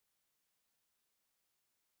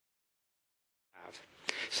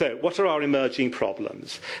So what are our emerging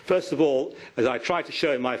problems? First of all, as I tried to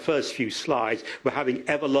show in my first few slides, we're having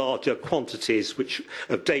ever larger quantities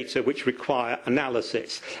of data which require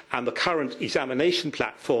analysis. And the current examination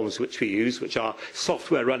platforms which we use, which are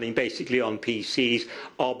software running basically on PCs,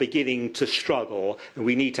 are beginning to struggle. And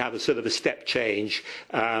we need to have a sort of a step change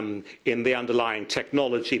in the underlying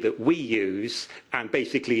technology that we use, and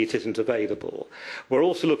basically it isn't available. We're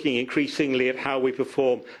also looking increasingly at how we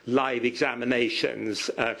perform live examinations,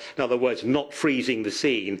 in other words, not freezing the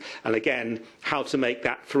scene, and again, how to make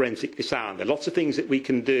that forensically sound. There are lots of things that we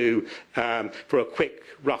can do for a quick,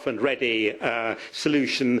 rough and ready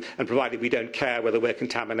solution, and provided we don't care whether we're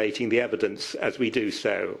contaminating the evidence as we do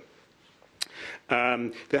so.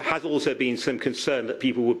 There has also been some concern that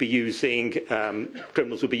people would be using,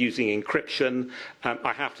 criminals would be using encryption.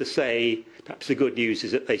 I have to say, perhaps the good news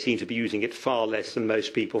is that they seem to be using it far less than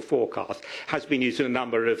most people forecast. Has been used in a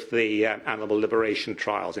number of the animal liberation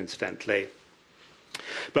trials, incidentally.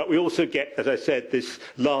 But we also get, as I said, this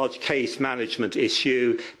large case management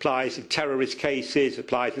issue. Applies in terrorist cases,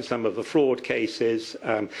 applies in some of the fraud cases.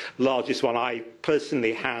 Largest one I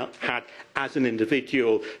personally had as an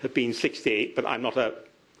individual have been 68, but I'm not a,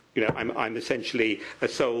 I'm essentially a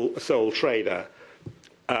sole trader.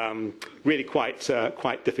 Really quite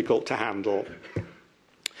difficult to handle.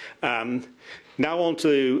 Now on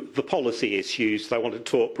to the policy issues that I want to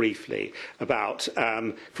talk briefly about.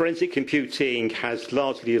 Forensic computing has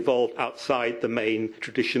largely evolved outside the main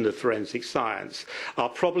tradition of forensic science. Our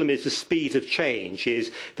problem is the speed of change,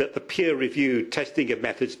 is that the peer-reviewed testing of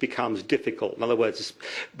methods becomes difficult. In other words,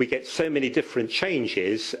 we get so many different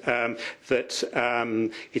changes that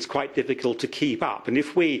it's quite difficult to keep up. And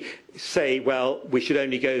if we say, well, we should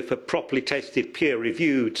only go for properly tested,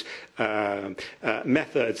 peer-reviewed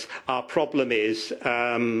methods, our problem is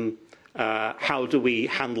how do we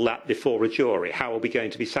handle that before a jury? How are we going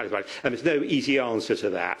to be satisfied? And there's no easy answer to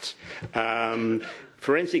that.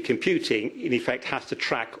 Forensic computing, in effect, has to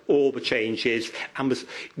track all the changes and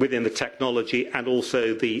within the technology and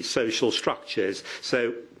also the social structures.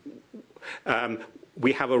 So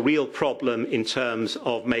we have a real problem in terms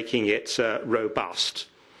of making it robust.